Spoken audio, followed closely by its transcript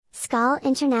SCAL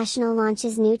International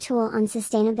launches new tool on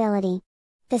sustainability.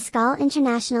 The SCAL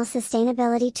International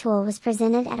Sustainability Tool was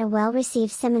presented at a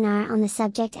well-received seminar on the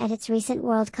subject at its recent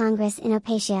World Congress in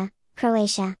Opatija,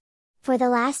 Croatia. For the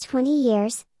last 20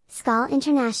 years, SCAL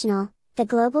International, the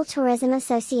global tourism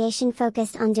association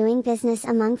focused on doing business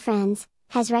among friends,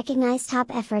 has recognized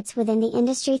top efforts within the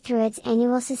industry through its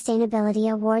annual sustainability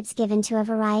awards given to a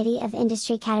variety of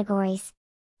industry categories.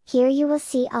 Here you will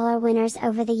see all our winners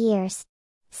over the years.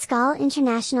 SCAL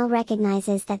International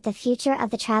recognizes that the future of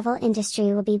the travel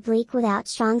industry will be bleak without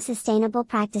strong sustainable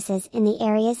practices in the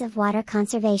areas of water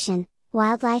conservation,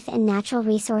 wildlife and natural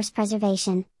resource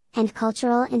preservation, and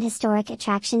cultural and historic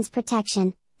attractions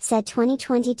protection, said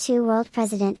 2022 World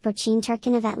President Burçin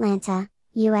Türkan of Atlanta,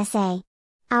 USA.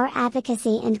 Our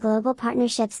Advocacy and Global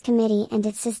Partnerships Committee and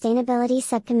its Sustainability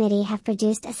Subcommittee have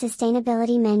produced a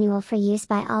sustainability manual for use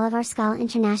by all of our SCAL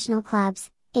International clubs,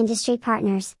 industry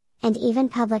partners, and even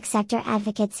public sector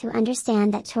advocates who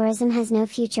understand that tourism has no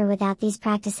future without these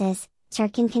practices,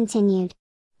 Türkan continued.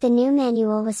 The new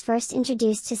manual was first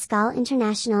introduced to SCAL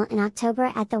International in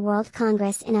October at the World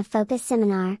Congress in a focus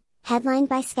seminar, headlined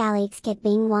by Skalixkit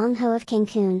Bing Wang Ho of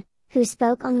Cancun, who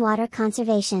spoke on water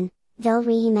conservation, Ville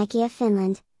Riihimäki of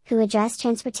Finland, who addressed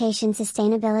transportation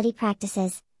sustainability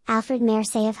practices, Alfred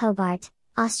Mersey of Hobart,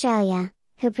 Australia,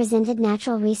 who presented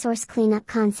natural resource cleanup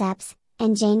concepts,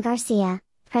 and Jane Garcia,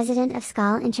 President of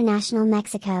SCAL International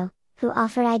Mexico, who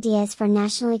offered ideas for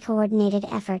nationally coordinated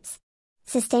efforts.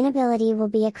 Sustainability will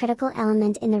be a critical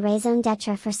element in the raison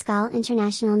d'etre for SCAL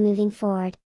International moving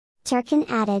forward. Türkan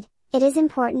added, "It is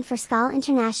important for SCAL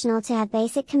International to have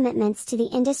basic commitments to the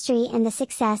industry and the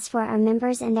success for our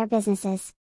members and their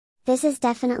businesses. This is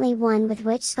definitely one with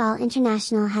which SCAL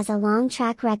International has a long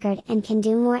track record and can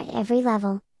do more at every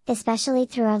level, especially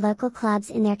through our local clubs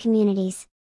in their communities."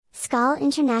 SCAL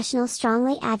International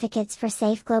strongly advocates for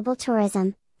safe global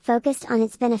tourism, focused on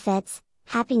its benefits,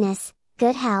 happiness,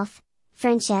 good health,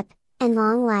 friendship, and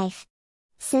long life.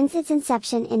 Since its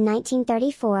inception in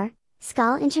 1934,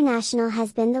 SCAL International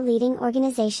has been the leading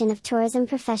organization of tourism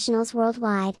professionals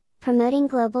worldwide, promoting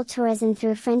global tourism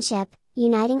through friendship,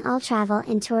 uniting all travel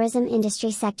and tourism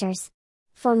industry sectors.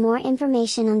 For more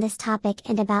information on this topic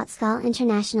and about SCAL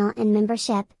International and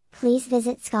membership, please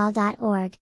visit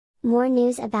scal.org. More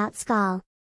news about SCAL.